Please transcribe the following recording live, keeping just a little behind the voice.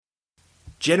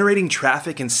Generating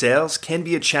traffic and sales can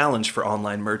be a challenge for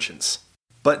online merchants.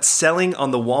 But selling on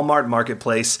the Walmart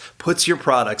Marketplace puts your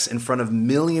products in front of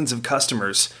millions of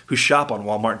customers who shop on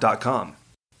Walmart.com.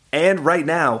 And right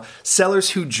now, sellers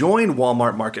who join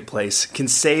Walmart Marketplace can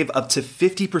save up to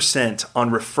 50% on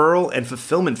referral and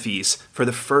fulfillment fees for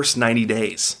the first 90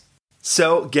 days.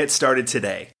 So get started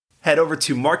today. Head over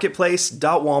to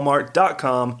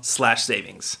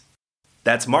marketplace.walmart.com/savings.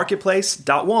 That's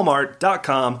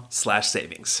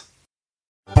marketplace.walmart.com/savings.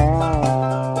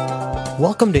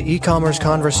 Welcome to E-Commerce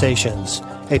Conversations,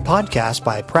 a podcast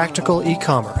by Practical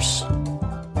E-Commerce.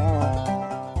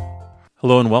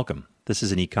 Hello and welcome. This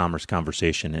is an e-commerce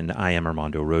conversation, and I am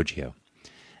Armando Roggio.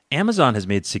 Amazon has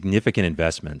made significant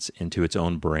investments into its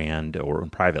own brand or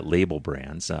private label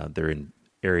brands. They're in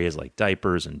areas like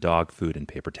diapers and dog food and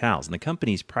paper towels. And the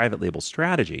company's private label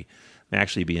strategy may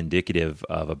actually be indicative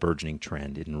of a burgeoning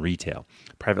trend in retail.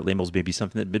 Private labels may be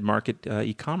something that mid-market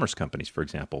e-commerce companies, for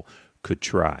example, could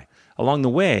try. Along the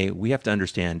way, we have to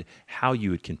understand how you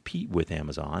would compete with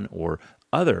Amazon or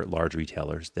other large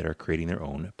retailers that are creating their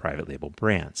own private label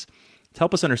brands. To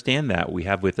help us understand that, we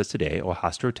have with us today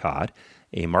Ohastro Todd,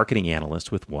 a marketing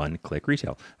analyst with One Click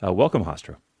Retail. Welcome,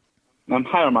 Ohastro.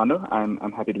 Hi, Armando.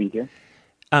 I'm happy to be here.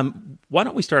 Why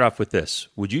don't we start off with this?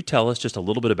 Would you tell us just a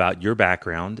little bit about your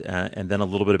background and then a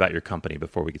little bit about your company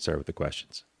before we get started with the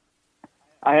questions?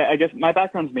 I guess my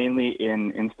background's mainly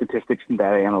in statistics and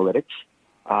data analytics.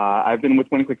 I've been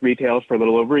with One Click Retail for a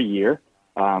little over a year.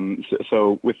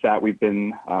 So with that, we've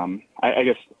been, I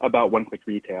guess, about One Click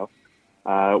Retail.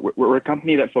 We're a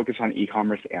company that focuses on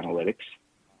e-commerce analytics.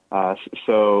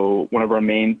 So one of our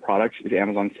main products is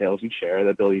Amazon Sales and Share, the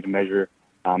ability to measure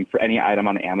for any item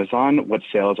on Amazon what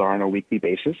sales are on a weekly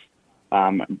basis,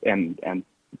 and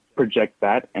project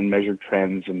that and measure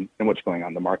trends and what's going on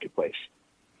in the marketplace.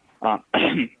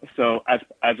 So as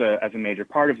a major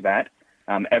part of that,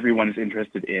 everyone is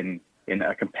interested in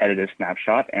a competitive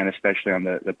snapshot, and especially on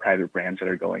the private brands that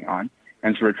are going on.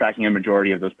 And so we're tracking a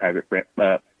majority of those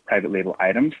private label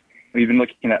items. We've been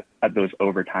looking at those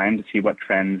over time to see what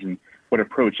trends and what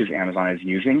approaches Amazon is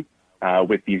using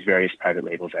with these various private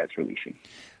labels that it's releasing.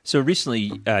 So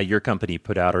recently, your company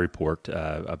put out a report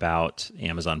about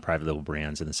Amazon private label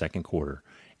brands in the second quarter.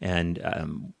 And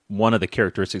one of the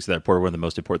characteristics of that report, one of the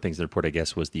most important things in the report, I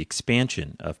guess, was the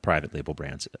expansion of private label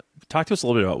brands. Talk to us a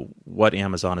little bit about what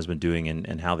Amazon has been doing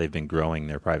and how they've been growing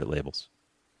their private labels.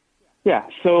 Yeah,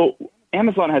 so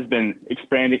Amazon has been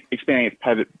expanding its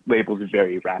private labels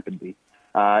very rapidly.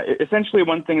 Essentially,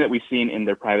 one thing that we've seen in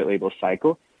their private label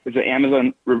cycle is that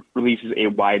Amazon releases a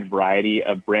wide variety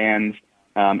of brands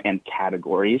and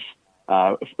categories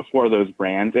for those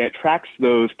brands, and it tracks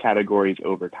those categories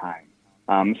over time.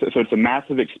 So it's a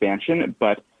massive expansion,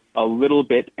 but a little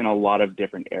bit in a lot of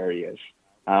different areas.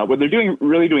 What they're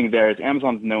really doing there is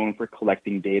Amazon's known for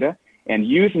collecting data and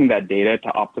using that data to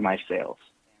optimize sales.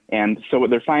 And so what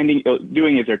they're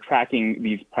doing is they're tracking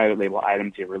these private label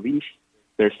items they release.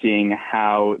 They're seeing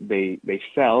how they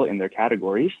sell in their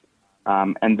categories.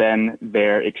 And then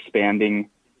they're expanding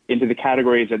into the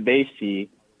categories that they see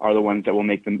are the ones that will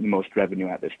make them the most revenue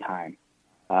at this time.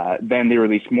 Then they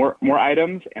release more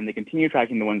items, and they continue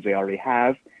tracking the ones they already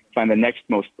have, find the next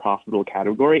most profitable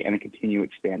category, and then continue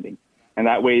expanding. And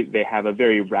that way they have a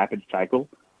very rapid cycle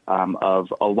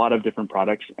of a lot of different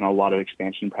products and a lot of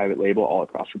expansion private label all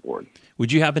across the board.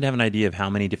 Would you happen to have an idea of how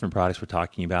many different products we're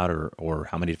talking about or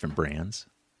how many different brands?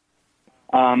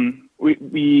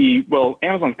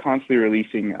 Amazon's constantly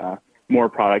releasing more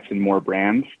products and more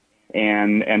brands,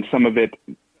 and some of these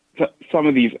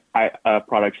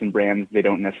products and brands they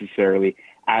don't necessarily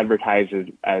advertise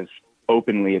as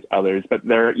openly as others, but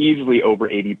there are easily over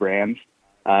 80 brands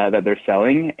that they're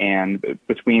selling, and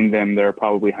between them there are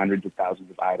probably hundreds of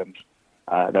thousands of items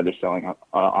that they're selling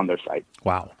on their site.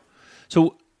 Wow!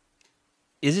 So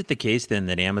is it the case then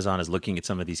that Amazon is looking at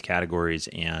some of these categories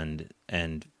and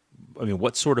I mean,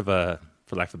 what sort of a,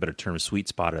 for lack of a better term, sweet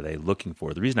spot are they looking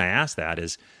for? The reason I ask that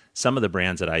is some of the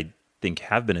brands that I think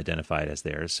have been identified as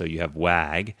theirs. So you have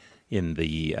WAG in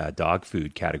the dog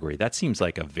food category. That seems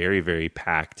like a very, very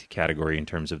packed category in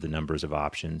terms of the numbers of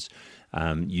options.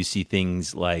 You see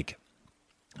things like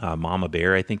Mama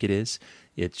Bear, I think it is,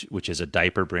 which is a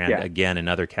diaper brand. Yeah. Again,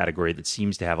 another category that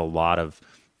seems to have a lot of,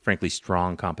 frankly,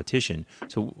 strong competition.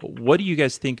 So what do you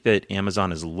guys think that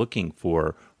Amazon is looking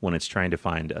for when it's trying to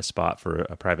find a spot for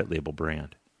a private label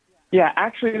brand? Yeah,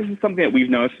 actually, this is something that we've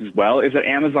noticed as well, is that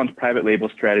Amazon's private label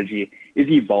strategy is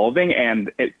evolving,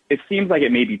 and it seems like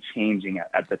it may be changing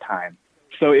at the time.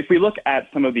 So if we look at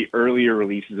some of the earlier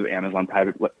releases of Amazon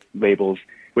private labels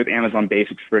with Amazon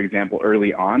Basics, for example,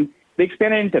 early on, they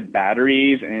expanded into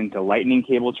batteries and into lightning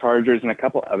cable chargers and a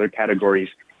couple other categories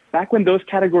back when those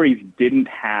categories didn't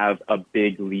have a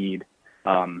big lead,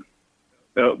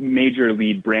 major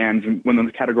lead brands, and when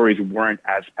those categories weren't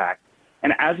as packed.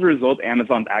 And as a result,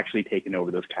 Amazon's actually taken over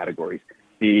those categories.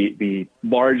 The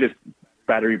largest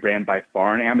battery brand by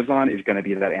far on Amazon is going to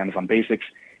be that Amazon Basics.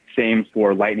 Same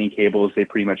for lightning cables. They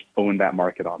pretty much own that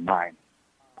market online.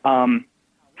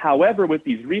 However, with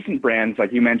these recent brands,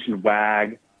 like you mentioned,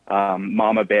 WAG,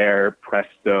 Mama Bear,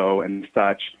 Presto, and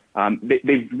such,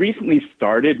 they've recently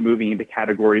started moving into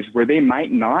categories where they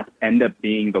might not end up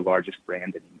being the largest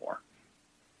brand anymore.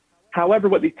 However,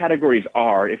 what these categories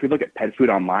are, if we look at pet food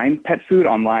online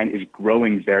is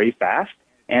growing very fast,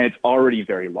 and it's already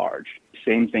very large.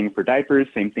 Same thing for diapers,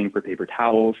 same thing for paper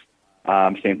towels,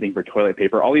 same thing for toilet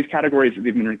paper. All these categories that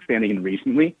they've been expanding in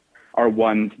recently are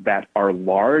ones that are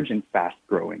large and fast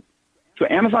growing. So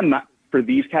Amazon, for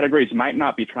these categories, might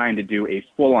not be trying to do a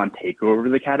full-on takeover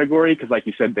of the category because, like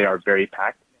you said, they are very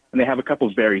packed, and they have a couple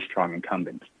of very strong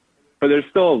incumbents. But there's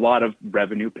still a lot of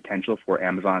revenue potential for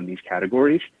Amazon in these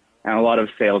categories, and a lot of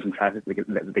sales and traffic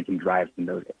that they can drive in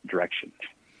those directions.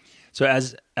 So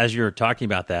as you're talking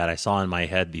about that, I saw in my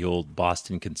head the old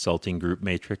Boston Consulting Group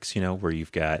matrix, where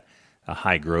you've got a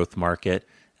high growth market,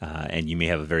 and you may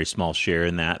have a very small share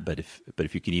in that, but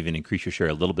if you can even increase your share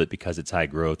a little bit because it's high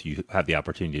growth, you have the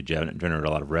opportunity to generate a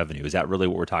lot of revenue. Is that really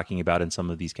what we're talking about in some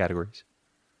of these categories?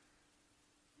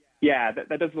 Yeah,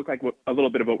 that does look like a little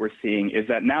bit of what we're seeing is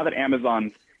that now that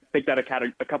Amazon's picked out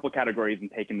a couple of categories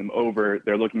and taken them over,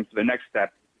 they're looking for the next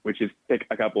step, which is pick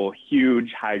a couple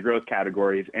huge high growth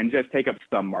categories and just take up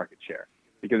some market share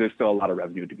because there's still a lot of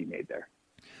revenue to be made there.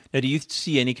 Now, do you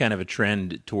see any kind of a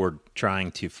trend toward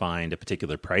trying to find a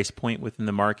particular price point within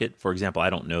the market? For example, I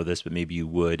don't know this, but maybe you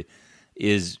would.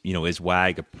 Is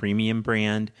WAG a premium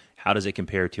brand? How does it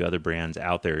compare to other brands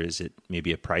out there? Is it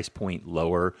maybe a price point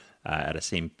lower at a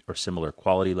same or similar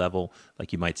quality level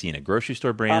like you might see in a grocery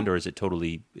store brand, or is it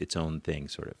totally its own thing,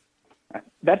 sort of?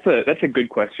 That's a good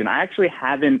question. I actually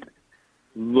haven't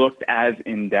looked as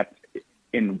in depth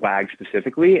in WAG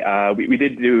specifically. We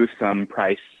did do some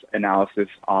price analysis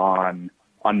on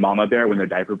Mama Bear when their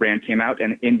diaper brand came out,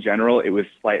 and in general, it was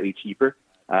slightly cheaper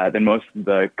than most of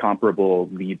the comparable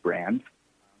lead brands.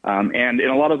 And in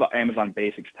a lot of the Amazon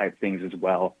Basics type things as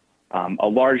well, a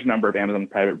large number of Amazon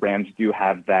private brands do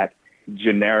have that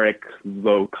generic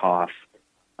low cost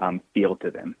feel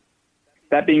to them.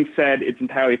 That being said, it's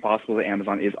entirely possible that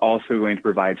Amazon is also going to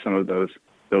provide some of those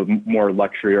more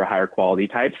luxury or higher quality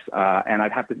types. And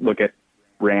I'd have to look at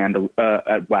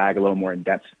at WAG a little more in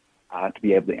depth to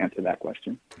be able to answer that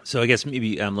question. So I guess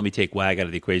maybe let me take WAG out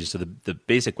of the equation. So the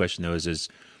basic question, though, is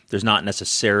there's not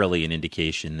necessarily an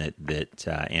indication that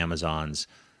Amazon's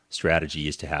strategy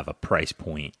is to have a price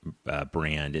point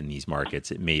brand in these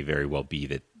markets. It may very well be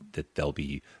that they'll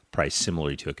be priced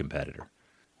similarly to a competitor.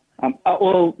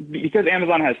 Well, because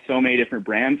Amazon has so many different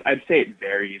brands, I'd say it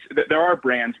varies. There are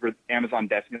brands where Amazon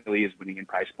definitely is winning in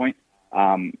price point.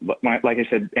 Like I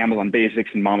said, Amazon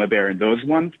Basics and Mama Bear and those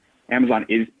ones, Amazon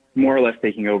is more or less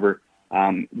taking over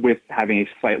with having a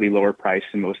slightly lower price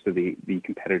than most of the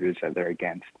competitors that they're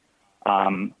against.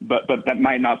 But that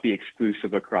might not be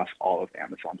exclusive across all of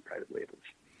Amazon's private labels.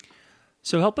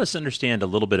 So help us understand a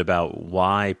little bit about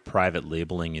why private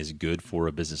labeling is good for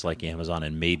a business like Amazon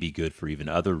and may be good for even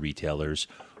other retailers.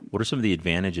 What are some of the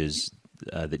advantages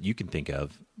that you can think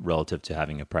of relative to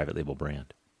having a private label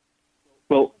brand?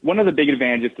 Well, one of the big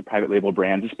advantages to private label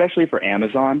brands, especially for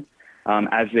Amazon,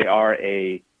 as they are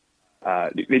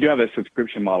they do have a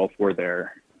subscription model for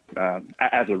their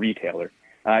as a retailer,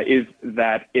 is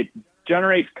that it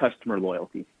generates customer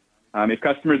loyalty. If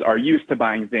customers are used to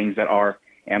buying things that are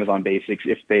Amazon Basics,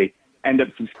 if they end up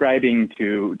subscribing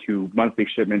to monthly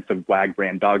shipments of WAG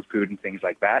brand dog food and things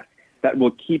like that, that will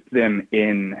keep them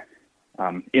in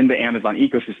the Amazon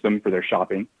ecosystem for their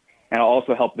shopping, and it'll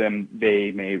also help them.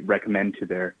 They may recommend to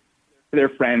their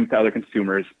friends, to other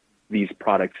consumers, these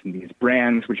products and these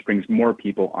brands, which brings more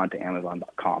people onto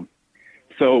Amazon.com.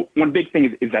 So one big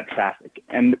thing is that traffic.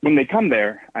 And when they come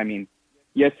there, I mean,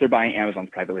 yes, they're buying Amazon's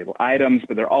private label items,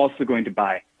 but they're also going to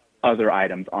buy other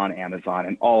items on Amazon,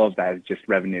 and all of that is just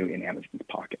revenue in Amazon's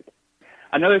pocket.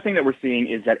 Another thing that we're seeing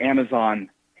is that Amazon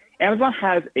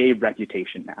has a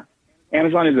reputation now.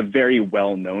 Amazon is a very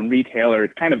well-known retailer.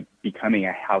 It's kind of becoming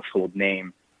a household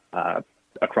name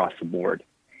across the board.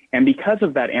 And because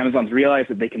of that, Amazon's realized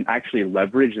that they can actually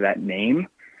leverage that name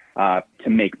to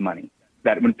make money.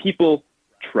 That when people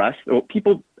trust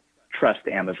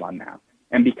Amazon now.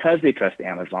 And because they trust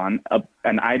Amazon,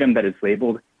 an item that is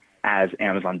labeled as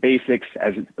Amazon Basics,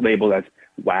 as it's labeled as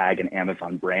WAG and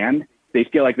Amazon brand, they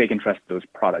feel like they can trust those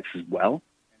products as well.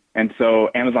 And so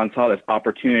Amazon saw this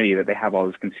opportunity that they have all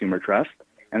this consumer trust,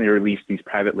 and they released these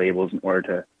private labels in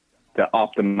order to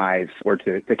optimize or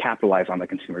to capitalize on the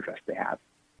consumer trust they have.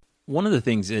 One of the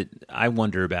things that I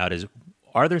wonder about is,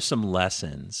 are there some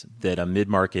lessons that a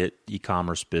mid-market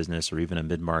e-commerce business or even a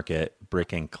mid-market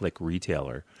brick-and-click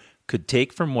retailer could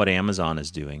take from what Amazon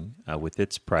is doing with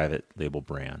its private label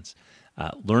brands,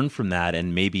 learn from that,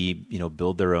 and maybe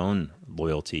build their own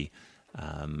loyalty,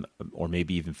 or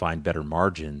maybe even find better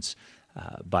margins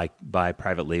by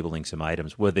private labeling some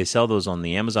items? Would they sell those on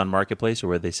the Amazon marketplace, or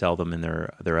would they sell them in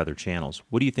their other channels?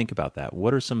 What do you think about that?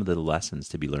 What are some of the lessons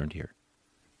to be learned here?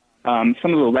 Some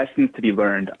of the lessons to be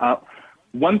learned.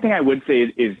 One thing I would say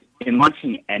is in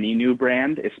launching any new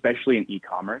brand, especially in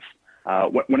e-commerce,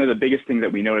 one of the biggest things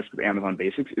that we noticed with Amazon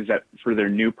Basics is that for their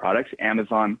new products,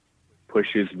 Amazon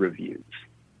pushes reviews.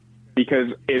 Because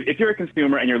if you're a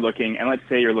consumer and you're looking, and let's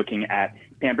say you're looking at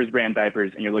Pampers brand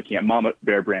diapers and you're looking at Mama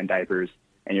Bear brand diapers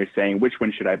and you're saying, which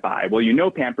one should I buy? Well, you know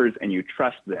Pampers and you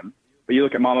trust them, but you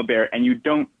look at Mama Bear and you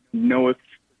don't know if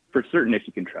for certain if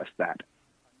you can trust that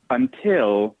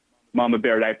until Mama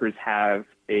Bear diapers have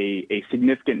a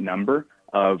significant number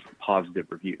of positive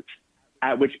reviews.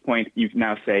 At which point you can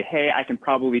now say, hey, I can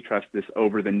probably trust this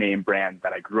over the name brand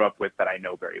that I grew up with that I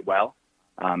know very well.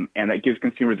 And that gives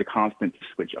consumers a constant to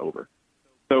switch over.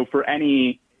 So for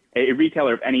a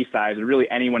retailer of any size, or really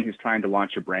anyone who's trying to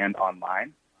launch a brand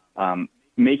online,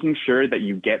 making sure that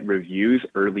you get reviews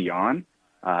early on,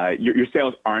 your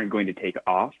sales aren't going to take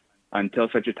off until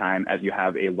such a time as you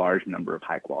have a large number of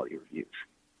high quality reviews.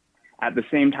 At the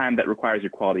same time, that requires your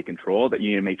quality control, that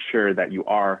you need to make sure that you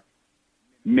are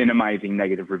minimizing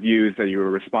negative reviews, that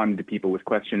you're responding to people with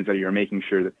questions, that you're making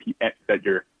sure that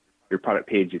your product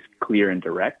page is clear and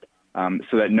direct,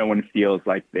 so that no one feels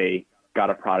like they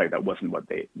got a product that wasn't what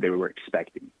they were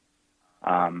expecting.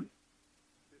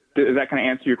 Does that kind of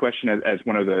answer your question as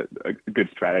one of a good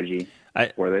strategy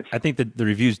for this? I think that the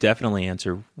reviews definitely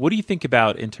answer. What do you think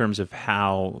about in terms of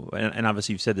how, and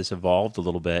obviously you've said this evolved a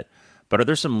little bit, but are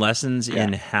there some lessons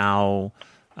in how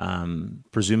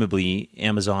presumably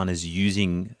Amazon is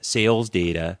using sales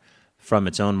data from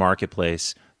its own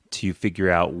marketplace to figure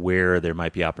out where there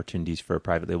might be opportunities for a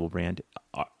private label brand?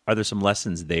 Are there some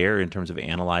lessons there in terms of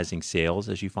analyzing sales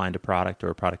as you find a product or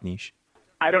a product niche?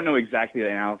 I don't know exactly the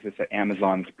analysis that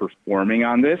Amazon's performing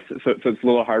on this, so it's a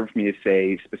little hard for me to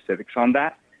say specifics on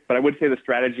that. But I would say the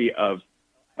strategy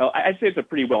I'd say it's a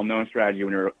pretty well-known strategy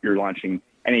when you're launching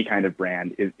any kind of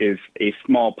brand is a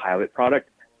small pilot product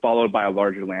followed by a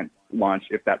larger launch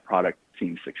if that product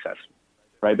seems successful,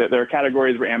 right? There are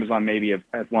categories where Amazon maybe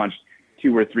has launched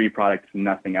 2 or 3 products and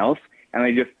nothing else, and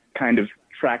they just kind of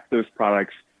tracked those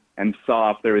products and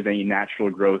saw if there was any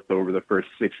natural growth over the first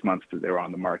 6 months that they were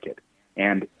on the market.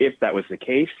 And if that was the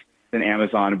case, then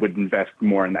Amazon would invest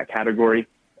more in that category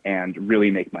and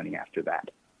really make money after that.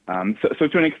 So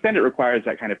to an extent, it requires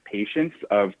that kind of patience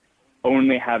of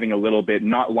only having a little bit,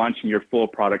 not launching your full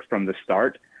product from the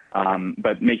start,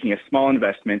 but making a small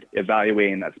investment,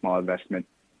 evaluating that small investment,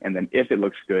 and then if it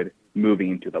looks good, moving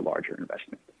into the larger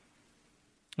investment.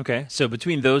 Okay, so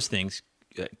between those things,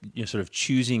 sort of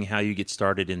choosing how you get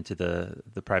started into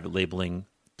the private labeling,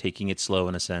 taking it slow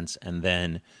in a sense, and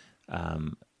then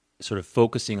sort of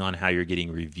focusing on how you're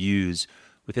getting reviews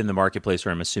within the marketplace, or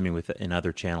I'm assuming in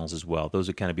other channels as well. Those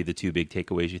would kind of be the 2 big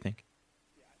takeaways, you think?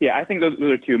 Yeah, I think those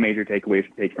are 2 major takeaways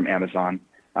to take from Amazon,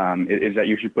 is that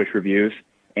you should push reviews,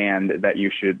 and that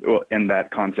you should, and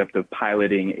that concept of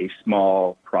piloting a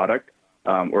small product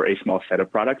or a small set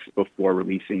of products before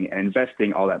releasing and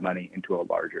investing all that money into a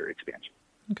larger expansion.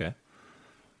 Okay.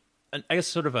 And I guess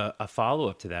sort of a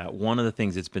follow-up to that, one of the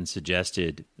things that's been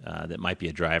suggested that might be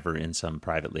a driver in some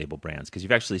private label brands, because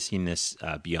you've actually seen this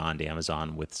beyond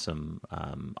Amazon with some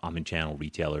omnichannel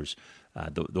retailers.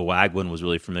 The WAG one was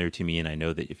really familiar to me, and I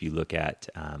know that if you look at,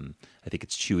 I think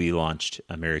it's Chewy launched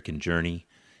American Journey,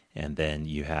 and then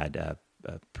you had a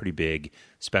pretty big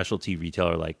specialty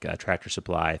retailer like Tractor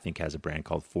Supply, I think has a brand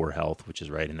called 4Health, which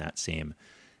is right in that same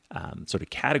sort of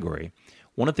category.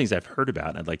 One of the things I've heard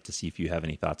about, and I'd like to see if you have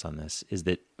any thoughts on this, is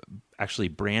that actually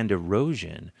brand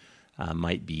erosion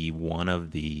might be one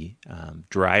of the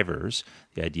drivers.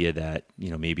 The idea that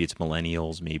maybe it's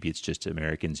millennials, maybe it's just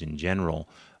Americans in general,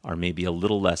 are maybe a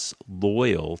little less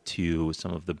loyal to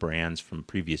some of the brands from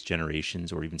previous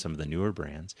generations, or even some of the newer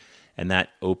brands, and that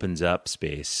opens up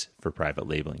space for private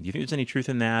labeling. Do you think there's any truth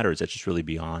in that, or is that just really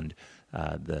beyond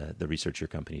the research your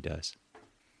company does?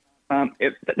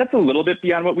 That's a little bit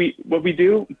beyond what we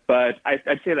do, but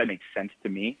I'd say that makes sense to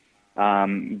me.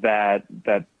 That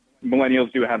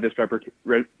millennials do have this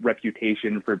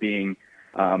reputation for being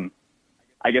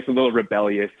I guess, a little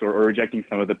rebellious or rejecting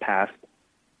some of the past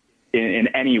in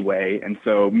any way. And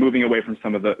so moving away from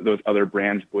some of those other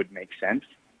brands would make sense.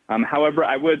 However,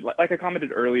 I would, like I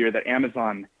commented earlier, that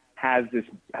Amazon has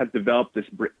developed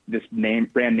this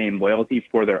brand name loyalty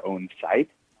for their own site.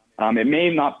 It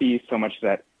may not be so much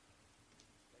that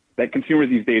consumers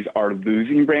these days are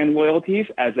losing brand loyalties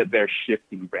as that they're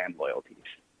shifting brand loyalties,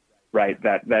 right?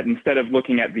 That instead of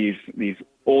looking at these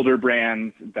older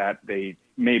brands that they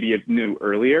maybe knew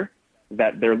earlier,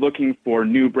 that they're looking for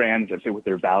new brands that fit with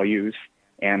their values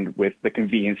and with the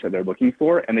convenience that they're looking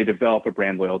for, and they develop a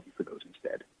brand loyalty for those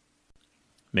instead.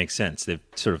 Makes sense. They're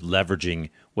sort of leveraging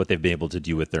what they've been able to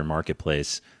do with their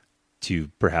marketplace to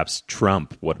perhaps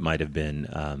trump what might have been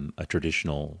a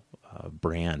traditional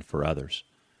brand for others.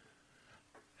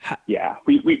 Yeah,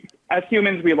 we as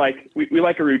humans we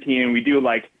like a routine, and we do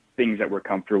like things that we're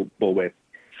comfortable with.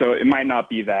 So it might not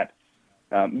be that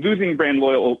losing brand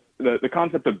loyal. The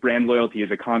concept of brand loyalty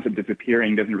as a concept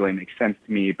disappearing doesn't really make sense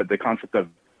to me, but the concept of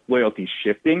loyalty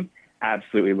shifting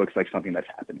absolutely looks like something that's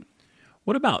happening.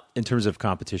 What about in terms of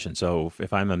competition? So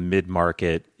if I'm a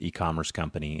mid-market e-commerce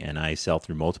company and I sell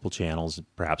through multiple channels,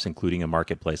 perhaps including a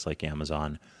marketplace like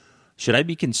Amazon, should I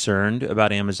be concerned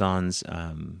about Amazon's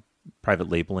private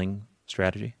labeling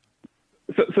strategy?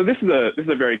 So this is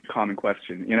a very common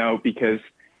question, because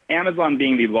Amazon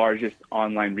being the largest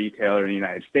online retailer in the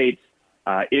United States,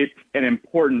 it's an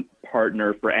important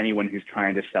partner for anyone who's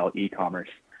trying to sell e-commerce,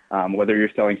 whether you're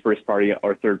selling first party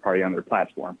or third party on their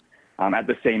platform. At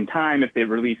the same time, if they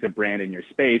release a brand in your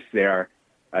space, they are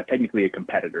technically a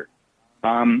competitor.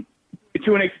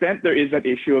 To an extent, there is that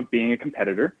issue of being a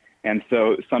competitor. And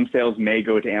so some sales may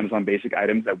go to Amazon basic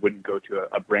items that wouldn't go to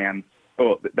a brand,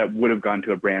 that would have gone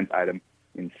to a brand's item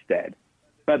instead.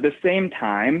 But at the same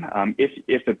time,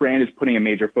 if the brand is putting a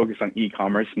major focus on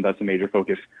e-commerce and thus a major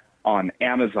focus on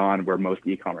Amazon, where most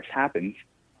e-commerce happens,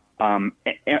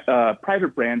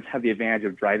 private brands have the advantage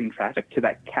of driving traffic to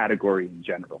that category in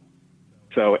general.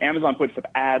 So Amazon puts up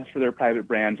ads for their private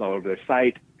brands all over their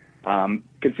site.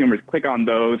 Consumers click on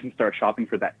those and start shopping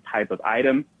for that type of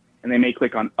item, and they may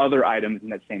click on other items in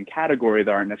that same category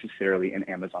that aren't necessarily an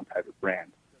Amazon private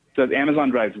brand. So as Amazon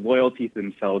drives loyalty to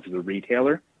themselves as a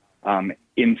retailer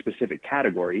in specific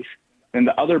categories, then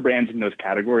the other brands in those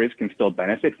categories can still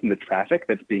benefit from the traffic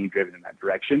that's being driven in that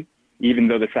direction, even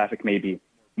though the traffic may be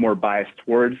more biased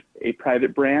towards a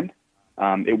private brand.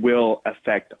 It will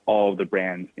affect all of the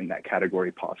brands in that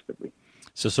category positively.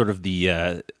 So sort of the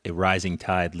a rising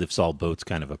tide lifts all boats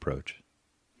kind of approach.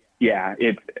 Yeah,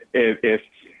 if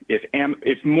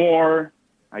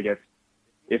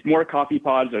more coffee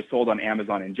pods are sold on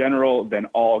Amazon in general, then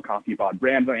all coffee pod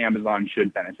brands on Amazon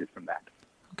should benefit from that.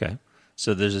 Okay,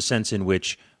 so there's a sense in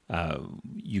which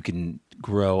you can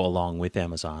grow along with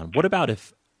Amazon. What about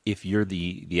if you're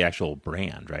the actual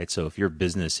brand, right? So if your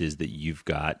business is that you've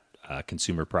got a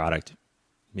consumer product,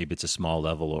 maybe it's a small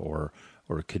level or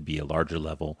it could be a larger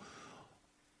level.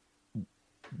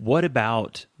 What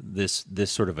about this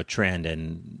sort of a trend,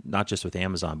 and not just with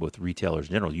Amazon, but with retailers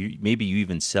in general? Maybe you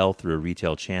even sell through a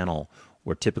retail channel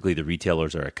where typically the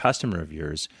retailers are a customer of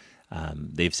yours.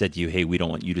 They've said to you, hey, we don't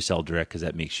want you to sell direct because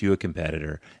that makes you a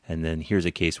competitor. And then here's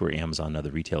a case where Amazon and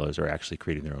other retailers are actually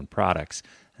creating their own products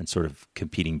and sort of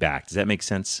competing back. Does that make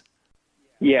sense?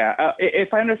 Yeah.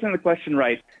 If I understand the question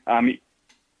right,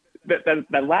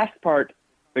 that last part,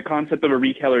 the concept of a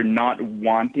retailer not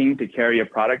wanting to carry a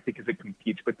product because it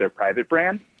competes with their private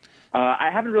brand, I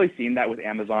haven't really seen that with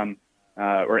Amazon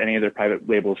or any of their private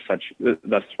labels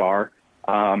thus far.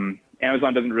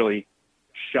 Amazon doesn't really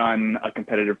shun a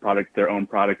competitive product, their own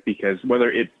product, because whether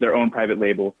it's their own private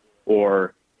label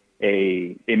or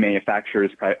another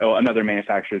manufacturer's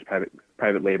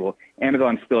private label,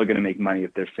 Amazon's still going to make money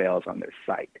with their sales on their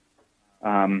site.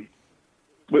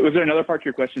 Was there another part to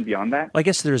your question beyond that? Well, I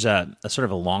guess there's a sort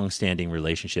of a long-standing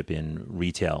relationship in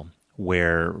retail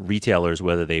where retailers,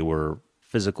 whether they were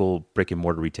physical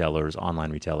brick-and-mortar retailers, online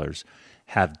retailers,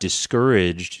 have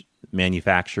discouraged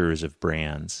manufacturers of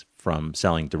brands from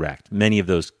selling direct. Many of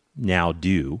those now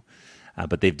do,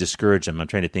 but they've discouraged them. I'm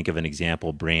trying to think of an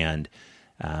example brand,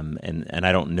 and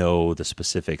I don't know the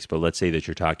specifics, but let's say that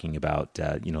you're talking about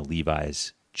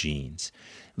Levi's jeans.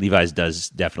 Levi's does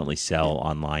definitely sell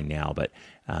online now, but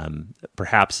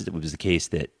perhaps it was the case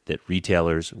that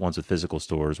retailers, ones with physical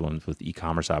stores, ones with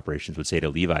e-commerce operations, would say to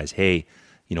Levi's, hey,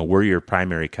 we're your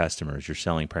primary customers. You're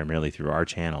selling primarily through our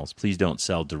channels. Please don't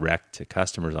sell direct to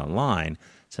customers online,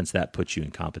 since that puts you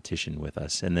in competition with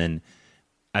us. And then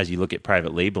as you look at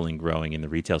private labeling growing in the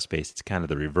retail space, it's kind of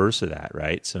the reverse of that,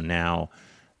 right? So now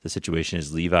the situation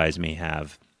is Levi's may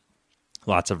have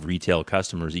lots of retail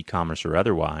customers, e-commerce or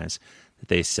otherwise, that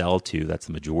they sell to, that's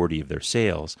the majority of their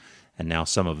sales. And now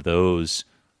some of those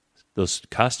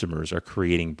customers are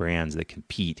creating brands that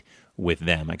compete with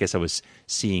them. I guess I was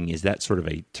seeing, is that sort of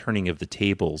a turning of the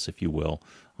tables, if you will,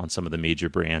 on some of the major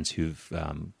brands who've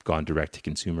gone direct to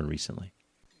consumer recently?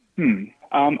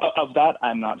 Of that,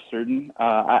 I'm not certain.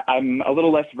 I'm a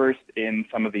little less versed in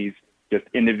some of these just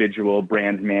individual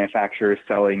brand manufacturers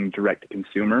selling direct to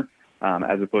consumer,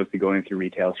 as opposed to going through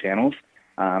retail channels.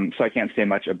 So I can't say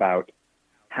much about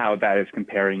how that is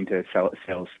comparing to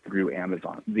sales through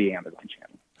Amazon, the Amazon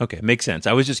channel. Okay, makes sense.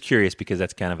 I was just curious because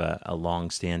that's kind of a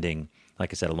long-standing,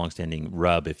 like I said, a long-standing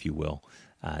rub, if you will,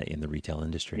 in the retail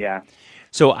industry. Yeah.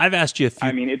 So I've asked you a few...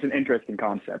 I mean, it's an interesting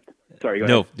concept. Sorry, go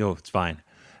ahead. No, it's fine.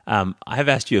 I've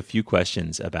asked you a few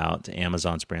questions about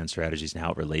Amazon's brand strategies and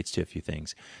how it relates to a few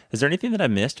things. Is there anything that I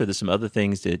missed, or there's some other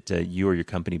things that you or your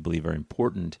company believe are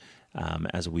important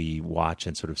as we watch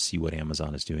and sort of see what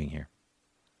Amazon is doing here?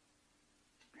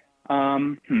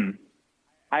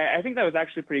 I think that was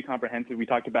actually pretty comprehensive. We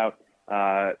talked about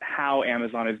how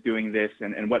Amazon is doing this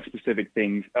and what specific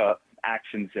things,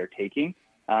 actions they're taking,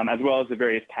 as well as the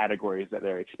various categories that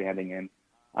they're expanding in.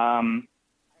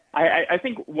 I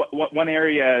think one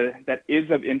area that is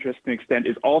of interest to an extent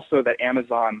is also that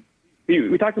Amazon,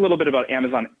 we talked a little bit about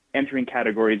Amazon entering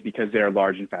categories because they're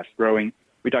large and fast growing.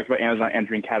 We talked about Amazon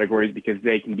entering categories because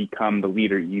they can become the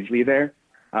leader easily there.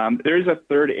 There is a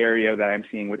third area that I'm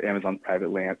seeing with Amazon's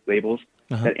private labels,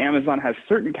 that Amazon has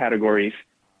certain categories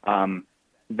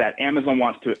that Amazon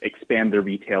wants to expand their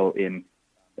retail in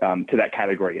to that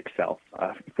category itself.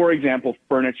 For example,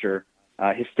 furniture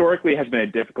historically has been a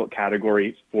difficult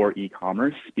category for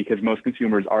e-commerce because most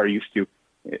consumers are used to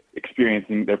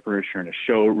experiencing their furniture in a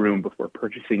showroom before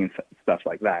purchasing and stuff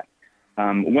like that.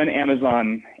 When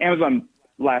Amazon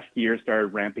last year started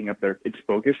ramping up its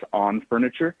focus on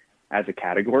furniture as a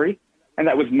category, and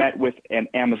that was met with an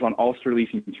Amazon also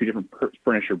releasing two different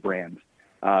furniture brands,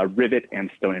 Rivet and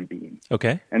Stone and Beam.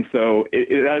 Okay. And so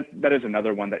that is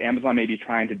another one that Amazon may be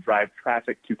trying to drive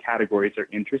traffic to categories they're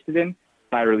interested in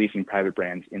by releasing private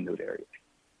brands in those areas.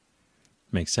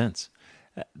 Makes sense.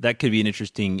 That could be an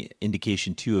interesting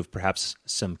indication, too, of perhaps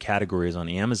some categories on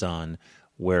Amazon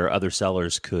where other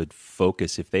sellers could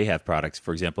focus if they have products.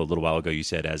 For example, a little while ago, you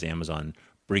said as Amazon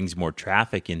brings more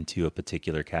traffic into a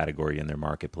particular category in their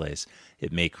marketplace,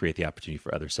 it may create the opportunity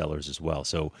for other sellers as well.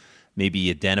 So maybe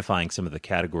identifying some of the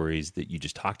categories that you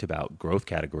just talked about, growth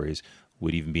categories,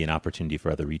 would even be an opportunity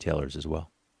for other retailers as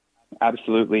well.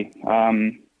 Absolutely.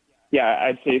 Yeah,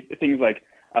 I'd say things like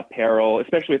apparel,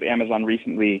 especially with Amazon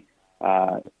recently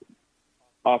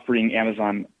offering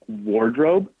Amazon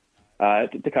Wardrobe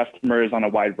to customers on a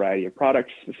wide variety of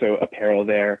products. So apparel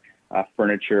there,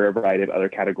 furniture, a variety of other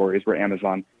categories where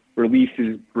Amazon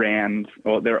releases brands,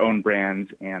 their own brands,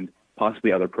 and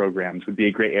possibly other programs would be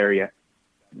a great area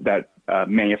that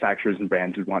manufacturers and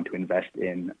brands would want to invest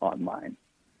in online.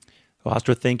 Well,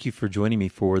 Astra, thank you for joining me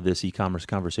for this e-commerce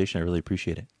conversation. I really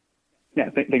appreciate it. Yeah,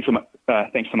 thanks so much.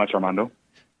 Thanks so much, Armando.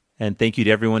 And thank you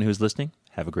to everyone who's listening.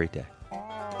 Have a great day.